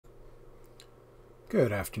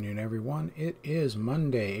Good afternoon, everyone. It is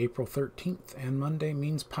Monday, April 13th, and Monday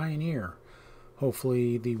means Pioneer.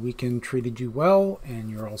 Hopefully the weekend treated you well, and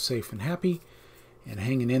you're all safe and happy, and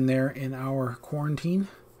hanging in there in our quarantine.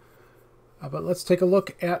 But let's take a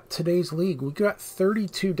look at today's league. We've got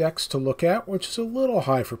 32 decks to look at, which is a little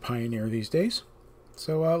high for Pioneer these days.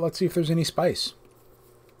 So let's see if there's any spice.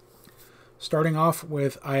 Starting off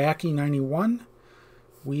with Ayaki 91.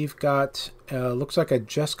 We've got, looks like a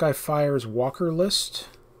Jeskai Fires Walker list.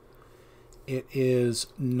 It is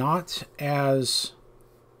not as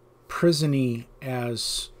prison-y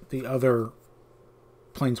as the other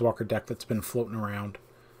Planeswalker deck that's been floating around.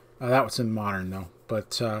 That was in Modern, though.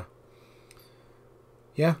 But,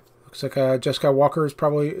 yeah, looks like Jeskai Walker is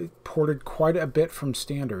probably ported quite a bit from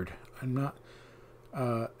Standard. I'm not...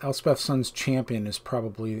 Elspeth Sun's Champion is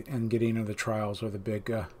probably, and Getting of the Trials are the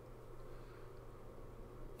big...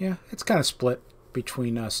 yeah, it's kind of split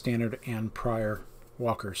between Standard and prior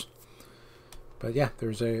walkers. But yeah,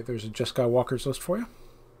 there's a Jeskai Walkers list for you.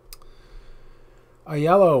 A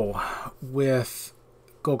yellow with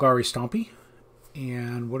Golgari Stompy.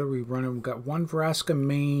 And what are we running? We've got one Vraska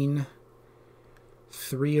main,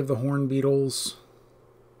 3 of the Horn Beetles,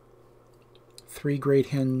 3 Great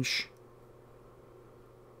Henge,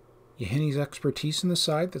 Yahini's Expertise in the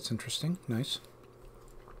side. That's interesting. Nice.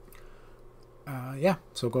 Yeah,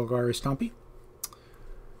 so Golgari Stompy.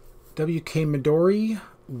 WK Midori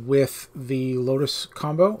with the Lotus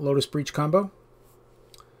combo, Lotus Breach combo.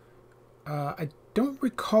 I don't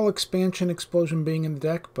recall Expansion Explosion being in the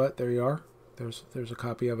deck, but there you are. There's a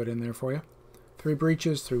copy of it in there for you. 3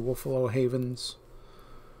 Breaches, 3 Wolfalo Havens.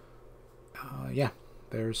 Yeah,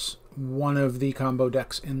 there's one of the combo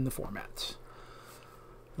decks in the format.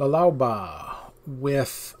 Lalauba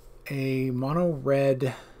with a mono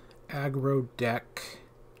red aggro deck.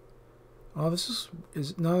 Oh, this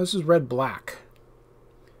is red black.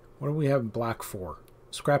 What do we have black for?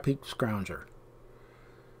 Scrap Heap Scrounger.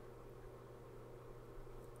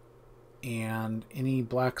 And any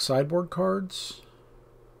black sideboard cards?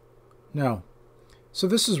 No. So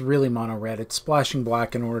this is really mono red. It's splashing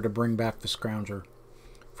black in order to bring back the Scrounger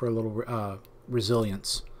for a little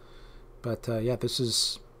resilience. But yeah, this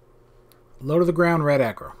is low to the ground red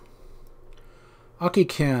aggro.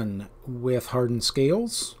 Akiken with Hardened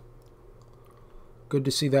Scales. Good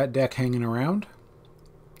to see that deck hanging around.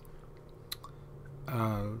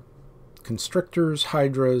 Constrictors,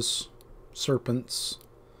 Hydras, Serpents,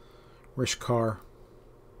 Rishkar,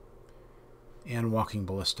 and Walking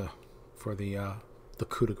Ballista for the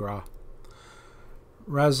coup de grace.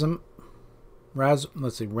 Ramzamela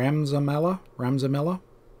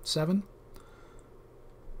 7.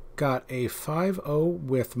 Got a 5/0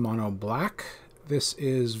 with mono black. This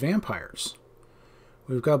is Vampires.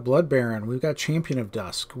 We've got Blood Baron. We've got Champion of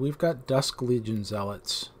Dusk. We've got Dusk Legion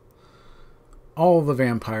Zealots. All the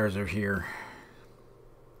vampires are here.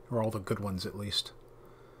 Or all the good ones, at least.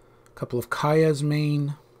 A couple of Kaya's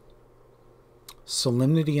main.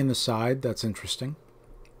 Solemnity in the side. That's interesting.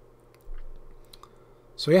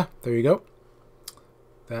 So yeah, there you go.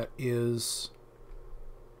 That is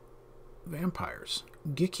Vampires.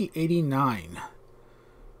 Giki 89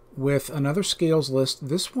 with another Scales list.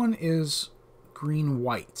 This one is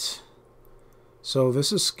green-white. So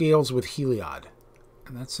this is Scales with Heliod.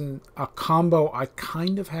 And that's a combo I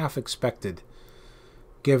kind of half expected,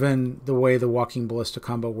 given the way the Walking Ballista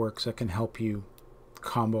combo works. That can help you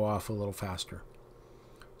combo off a little faster.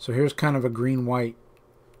 So here's kind of a green-white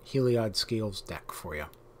Heliod Scales deck for you.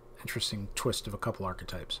 Interesting twist of a couple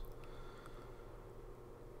archetypes.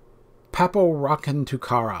 Papo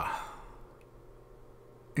Rakantukara.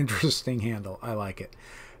 Interesting handle. I like it.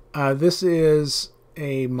 This is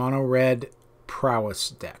a mono-red prowess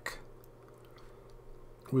deck.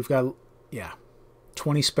 We've got, yeah,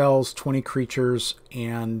 20 spells, 20 creatures,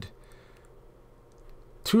 and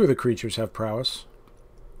 2 of the creatures have prowess.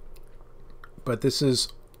 But this is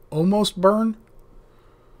almost burn.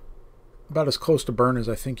 About as close to burn as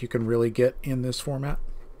I think you can really get in this format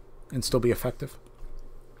and still be effective.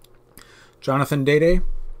 Jonathan Dede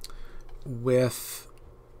with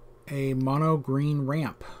a mono green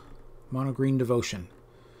ramp, mono green devotion.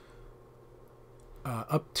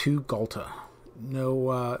 Up to Galta.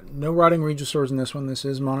 No Rotting Regisaurs in this one. This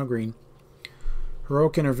is mono green.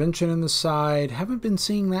 Heroic Intervention in the side. Haven't been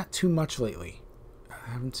seeing that too much lately. I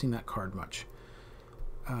haven't seen that card much.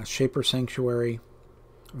 Shaper Sanctuary.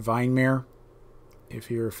 Vinemare, if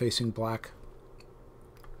you're facing black.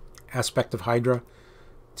 Aspect of Hydra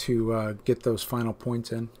to get those final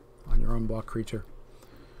points in on your own block creature.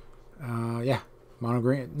 Yeah, mono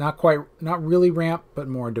green, not really ramp, but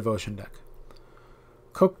more devotion deck.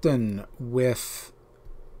 Kokden with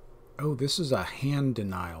Oh, this is a hand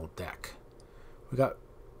denial deck. We got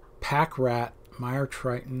Pack Rat, Mire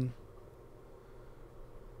Triton.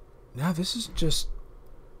 Now this is just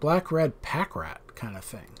black-red Pack Rat kind of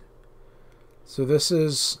thing. So this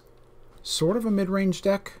is sort of a mid-range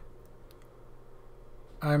deck.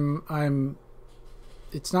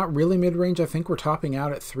 It's not really mid-range. I think we're topping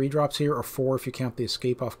out at 3 drops here, or 4 if you count the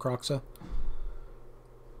escape off Kroxa.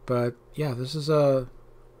 But yeah, this is a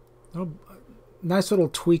nice little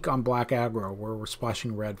tweak on black aggro where we're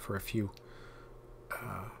splashing red for a few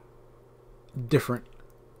different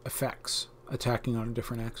effects, attacking on a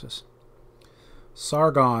different axis.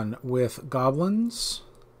 Sargon with goblins.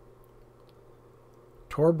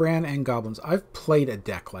 Torbran and goblins. I've played a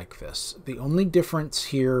deck like this. The only difference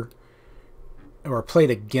here, or played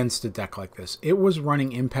against a deck like this, it was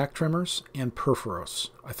running Impact Tremors and Purphoros.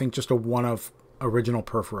 I think just a one of original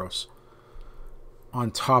Purphoros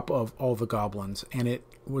on top of all the goblins, and it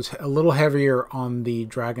was a little heavier on the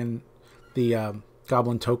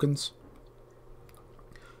goblin tokens,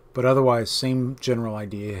 but otherwise same general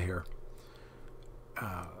idea here.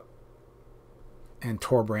 And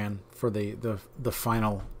Torbran for the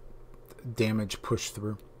final damage push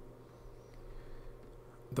through.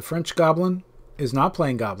 The French Goblin is not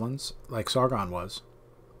playing goblins like Sargon was.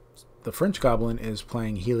 The French Goblin is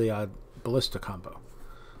playing Heliod Ballista combo.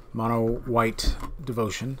 Mono white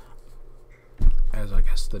Devotion, as I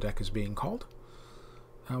guess the deck is being called.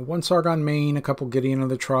 One Sargon main, a couple Gideon of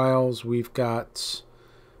the Trials. We've got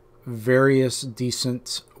various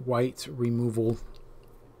decent white removal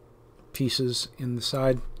pieces in the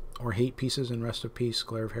side, or hate pieces in Rest of Peace,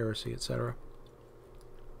 Glare of Heresy, etc.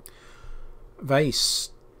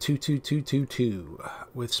 Vice 2/2/2/2/2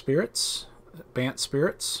 with spirits, Bant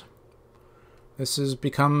spirits. This has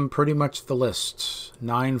become pretty much the list.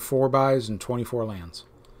 9 4-buys and 24 lands.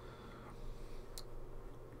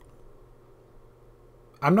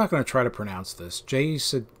 I'm not going to try to pronounce this.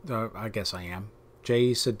 I guess I am.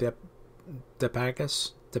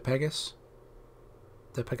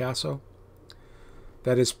 Depegaso.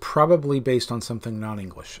 That is probably based on something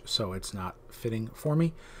non-English, so it's not fitting for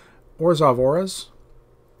me. Orzhov Auras.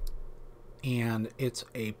 And it's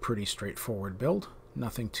a pretty straightforward build.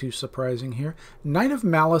 Nothing too surprising here. Knight of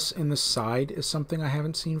Malice in the side is something I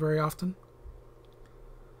haven't seen very often.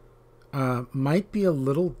 Might be a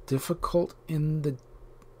little difficult in the...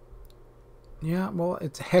 Yeah, well,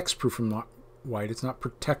 it's hexproof from white. It's not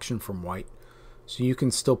protection from white. So you can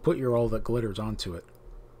still put your All That Glitters onto it.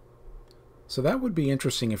 So that would be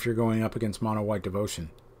interesting if you're going up against Mono White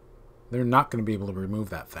Devotion. They're not going to be able to remove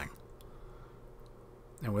that thing.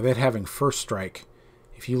 And with it having First Strike,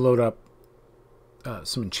 if you load up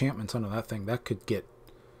some enchantments onto that thing, that could get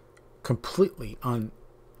completely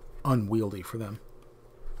unwieldy for them.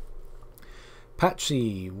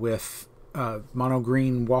 Patchy with mono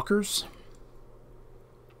green walkers.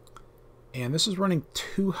 And this is running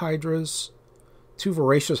 2 Hydras, 2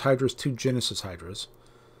 Voracious Hydras, 2 Genesis Hydras.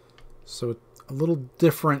 So a little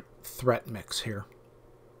different threat mix here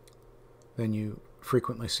than you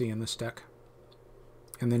frequently see in this deck.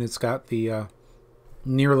 And then it's got the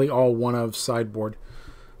nearly all one of sideboard.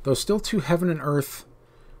 Though still 2 Heaven and Earth.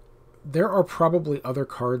 There are probably other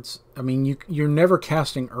cards. I mean, you're never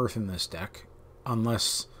casting Earth in this deck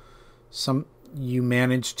unless you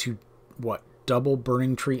manage to, what, double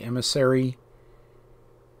Burning Tree Emissary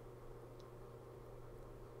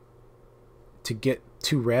to get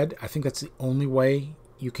 2 red. I think that's the only way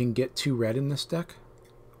you can get 2 red in this deck.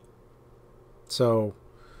 So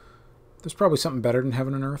there's probably something better than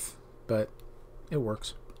Heaven and Earth, but it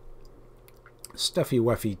works. Stuffy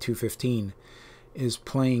Weffy 215 is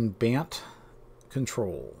playing Bant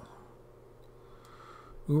Control.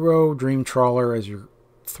 Uro Dream Trawler as your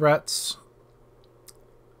threats.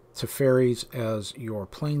 Teferis as your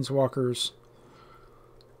planeswalkers.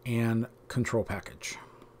 And Control Package.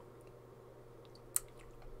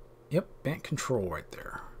 Yep, Bant Control right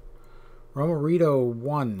there. Romarito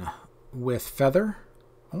 1 with Feather.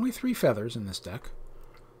 Only 3 feathers in this deck.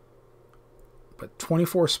 But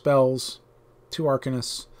 24 spells, 2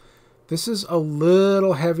 Arcanists. This is a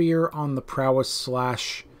little heavier on the prowess /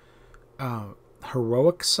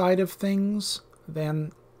 heroic side of things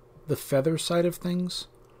than the feather side of things.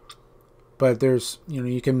 But there's,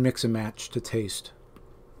 you can mix and match to taste.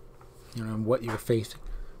 What you're facing.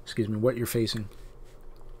 What you're facing.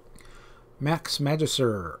 Max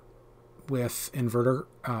Magister with Inverter,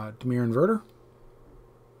 Dimir Inverter.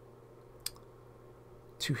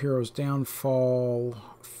 2 Heroes Downfall,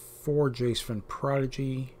 4 Jaceven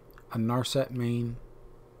Prodigy, a Narset main.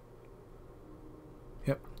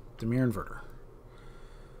 Yep, Dimir Inverter.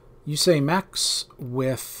 You say Max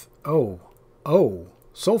with Oh,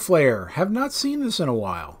 Soulflare. Have not seen this in a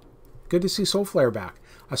while. Good to see Soulflare back.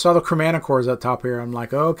 I saw the Chromaticores up top here. I'm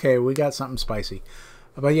like, okay, we got something spicy.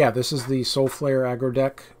 But yeah, this is the Soulflare aggro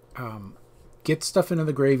deck. Get stuff into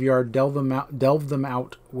the graveyard, delve them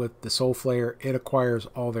out with the Soulflare. It acquires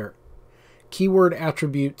all their keyword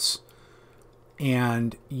attributes,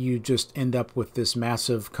 and you just end up with this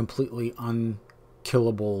massive, completely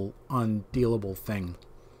unkillable, undealable thing.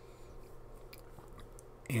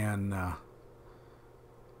 And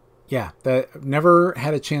yeah, never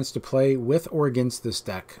had a chance to play with or against this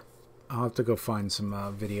deck. I'll have to go find some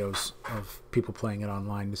videos of people playing it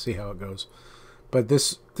online to see how it goes. But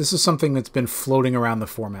this is something that's been floating around the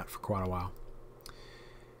format for quite a while.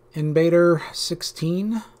 Invader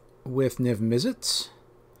 16 with Niv Mizzet.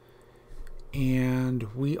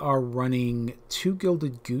 And we are running 2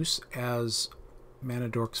 Gilded Goose as Mana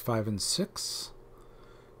Dorks 5 and 6.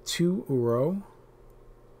 2 Uro.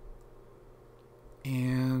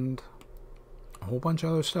 And a whole bunch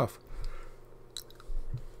of other stuff.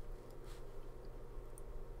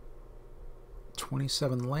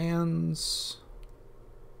 27 lands.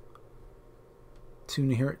 Two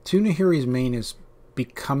Nahiri's main is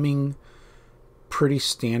becoming pretty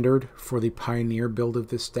standard for the Pioneer build of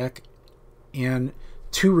this deck. And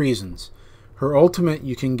 2 reasons. Her ultimate,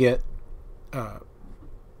 you can get Niv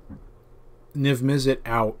Mizzet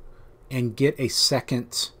out and get a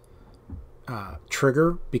second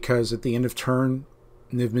trigger, because at the end of turn,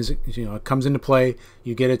 Niv Mizzet, it comes into play,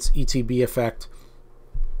 you get its ETB effect,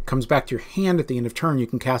 comes back to your hand at the end of turn, you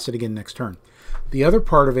can cast it again next turn. The other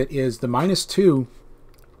part of it is the -2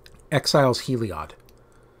 exiles Heliod,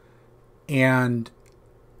 and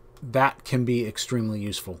that can be extremely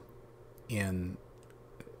useful. In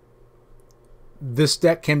this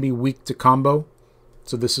deck can be weak to combo,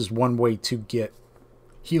 so this is one way to get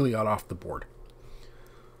Heliod off the board.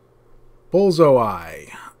 Bullseye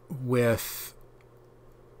with,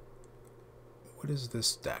 what is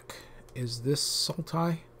this deck? Is this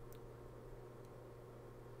Sultai?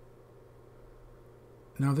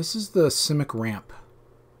 No, this is the Simic Ramp.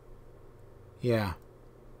 Yeah,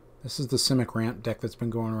 this is the Simic Ramp deck that's been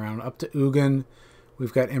going around. Up to Ugin,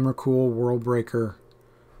 we've got Emrakul, Worldbreaker,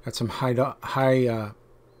 got some high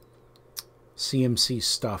CMC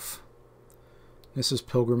stuff. This is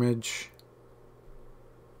Pilgrimage.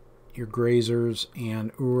 Your Grazers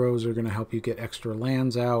and Uros are going to help you get extra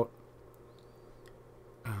lands out.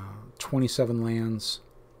 27 lands.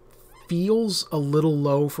 Feels a little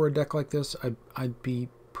low for a deck like this. I'd be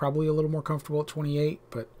probably a little more comfortable at 28,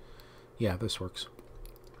 but yeah, this works.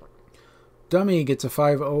 Dummy gets a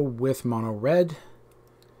 5/0 with mono red.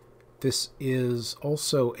 This is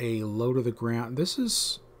also a low to the ground. This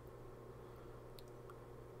is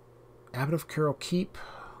Abbot of Carroll Keep,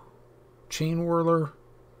 Chain Whirler.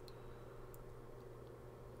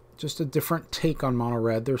 Just a different take on mono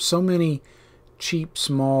red. There's so many cheap,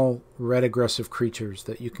 small, red aggressive creatures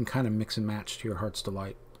that you can kind of mix and match to your heart's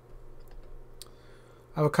delight.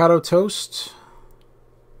 Avocado Toast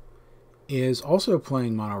is also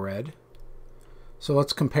playing mono red. So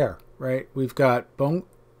let's compare, right? We've got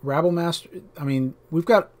Rabble Master. I mean, we've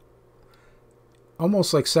got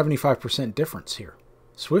almost like 75% difference here.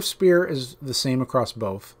 Swift Spear is the same across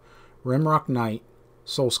both. Rimrock Knight,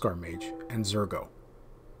 Soulscar Mage, and Zurgo.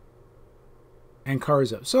 And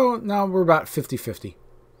Karizo. So now we're about 50-50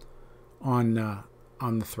 on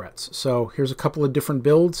the threats. So here's a couple of different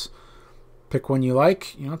builds. Pick one you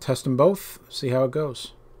like, test them both, see how it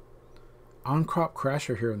goes. On-Crop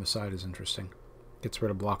Crasher here on the side is interesting. Gets rid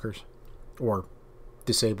of blockers, or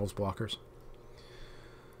disables blockers.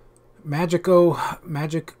 Magic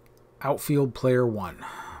Outfield Player 1.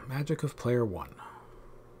 Magic of Player 1.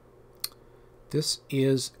 This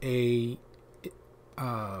is a...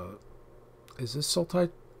 is this Sultai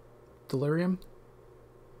Delirium?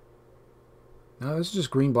 No, this is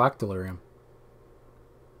just green-black Delirium.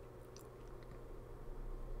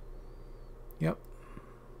 Yep.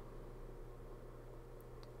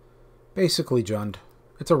 Basically Jund.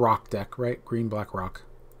 It's a rock deck, right? Green-black rock.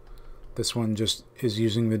 This one just is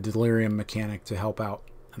using the Delirium mechanic to help out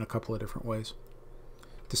in a couple of different ways.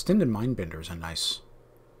 Distended Mindbender is a nice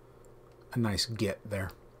get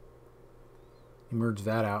there. Emerge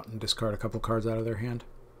that out and discard a couple cards out of their hand.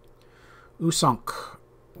 Usunk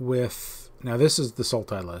with... Now this is the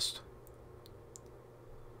Sultai list.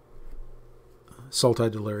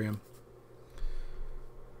 Sultai Delirium.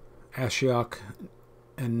 Ashiok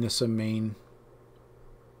and Nissa main.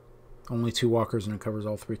 Only 2 walkers and it covers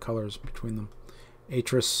all 3 colors between them.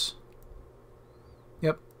 Atris.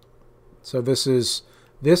 Yep. So this is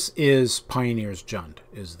Pioneer's Jund,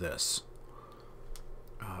 is this.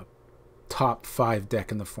 top 5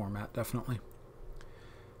 deck in the format, definitely.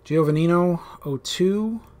 Giovannino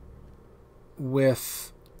 02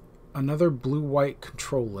 with another blue-white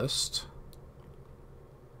control list.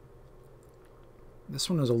 This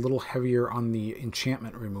one is a little heavier on the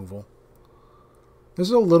enchantment removal. This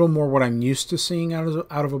is a little more what I'm used to seeing out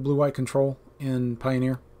of a blue-white control in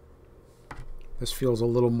Pioneer. This feels a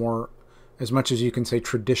little more, as much as you can say,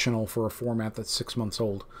 traditional for a format that's 6 months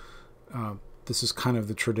old. This is kind of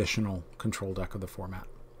the traditional control deck of the format.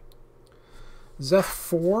 Zeth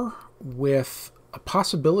 4 with a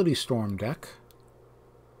Possibility Storm deck,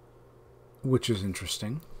 which is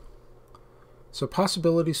interesting. So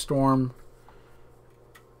Possibility Storm,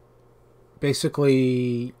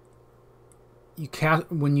 basically,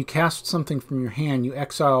 when you cast something from your hand, you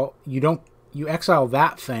exile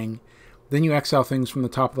that thing, then you exile things from the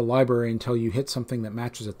top of the library until you hit something that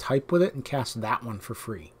matches a type with it and cast that one for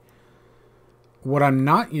free. What I'm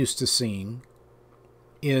not used to seeing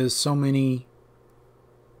is so many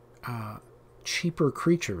cheaper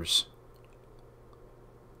creatures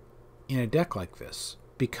in a deck like this,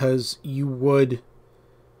 because you would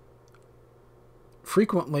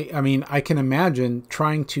frequently, I mean, I can imagine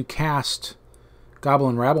trying to cast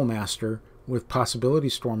Goblin Rabblemaster with Possibility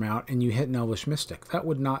Storm out and you hit an Elvish Mystic. That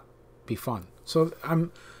would not be fun. So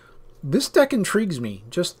this deck intrigues me,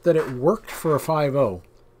 just that it worked for a 5-0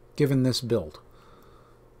 given this build.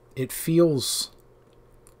 It feels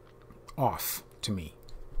off to me.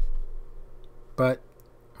 But,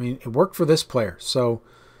 I mean, it worked for this player, so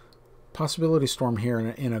Possibility Storm here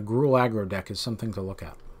in a Gruul aggro deck is something to look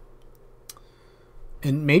at.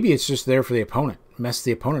 And maybe it's just there for the opponent. Mess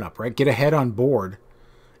the opponent up, right? Get ahead on board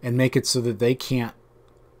and make it so that they can't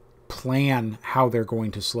plan how they're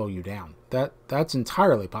going to slow you down. That's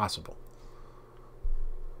entirely possible.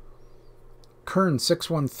 Kern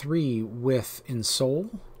 613 with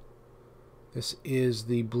Ensoul. This is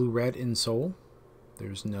the blue-red Ensoul.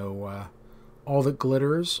 There's no All That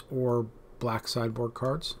Glitters or black sideboard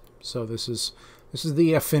cards. So this is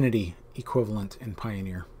the affinity equivalent in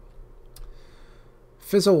Pioneer.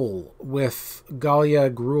 Fizzle with Gallia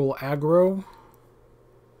Gruul aggro.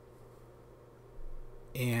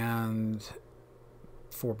 And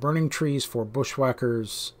for Burning Trees, for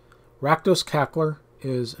Bushwhackers, Rakdos Cackler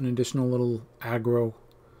is an additional little aggro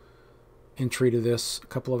entry to this. A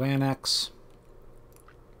couple of Annex.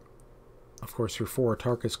 Of course, your 4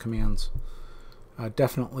 Atarkas commands.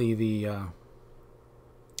 Definitely the...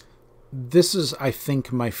 this is, I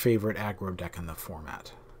think, my favorite aggro deck in the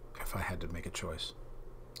format, if I had to make a choice.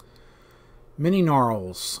 Mini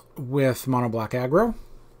Gnarls with Mono Black aggro.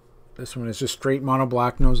 This one is just straight mono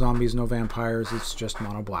black, no zombies, no vampires. It's just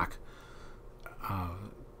mono black.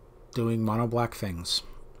 Doing mono black things.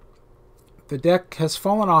 The deck has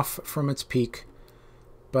fallen off from its peak,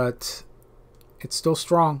 but it's still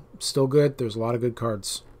strong, still good. There's a lot of good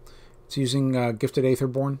cards. It's using Gifted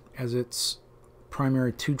Aetherborn as its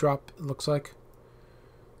primary 2-drop, it looks like.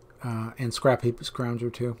 And Scrap Heap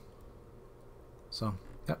Scrounger too. So,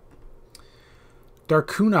 yep.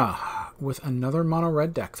 Darkuna with another mono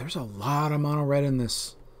red deck. There's a lot of mono red in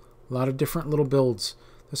this. A lot of different little builds.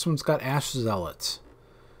 This one's got Ash Zealots.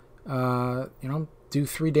 Do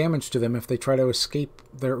 3 damage to them if they try to escape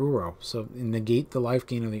their Uro. So negate the life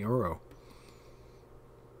gain of the Uro.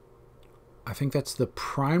 I think that's the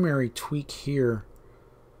primary tweak here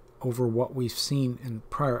over what we've seen in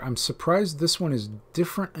prior. I'm surprised this one is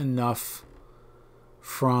different enough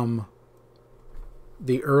from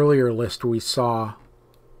the earlier list we saw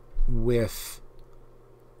with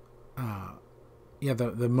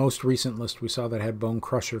the most recent list we saw that had Bone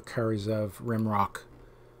Crusher, Karizev, Rimrock,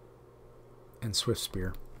 and Swift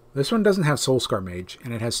Spear. This one doesn't have Soulscar Mage,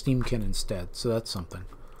 and it has Steamkin instead, so that's something.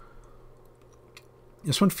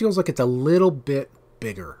 This one feels like it's a little bit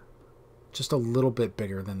bigger. Just a little bit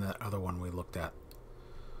bigger than that other one we looked at.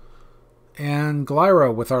 And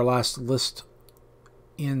Glyra with our last list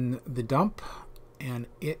in the dump, and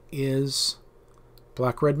it is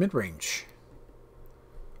Black-Red Midrange.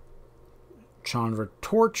 Chandra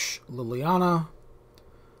Torch, Liliana,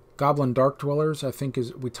 Goblin Dark Dwellers, I think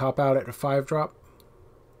we top out at a 5-drop.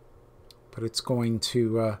 But it's going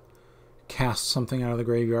to cast something out of the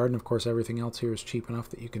graveyard, and of course everything else here is cheap enough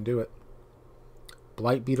that you can do it.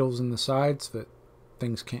 Blight Beetles in the sides so that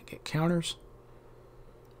things can't get counters.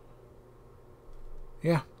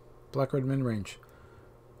 Yeah, Black-Red Midrange.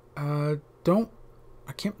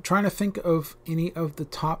 Trying to think of any of the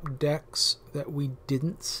top decks that we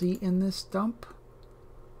didn't see in this dump.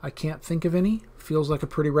 I can't think of any. Feels like a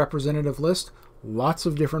pretty representative list. Lots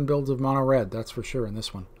of different builds of mono red, that's for sure, in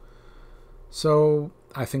this one. So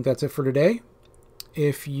I think that's it for today.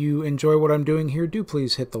 If you enjoy what I'm doing here, do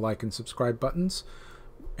please hit the like and subscribe buttons.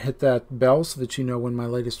 Hit that bell so that you know when my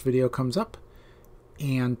latest video comes up.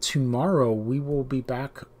 And tomorrow we will be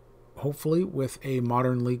back, hopefully, with a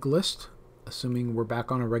Modern Legalist, assuming we're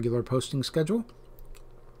back on a regular posting schedule.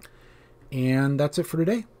 And that's it for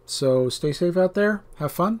today. So stay safe out there,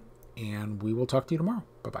 have fun, and we will talk to you tomorrow.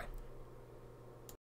 Bye-bye.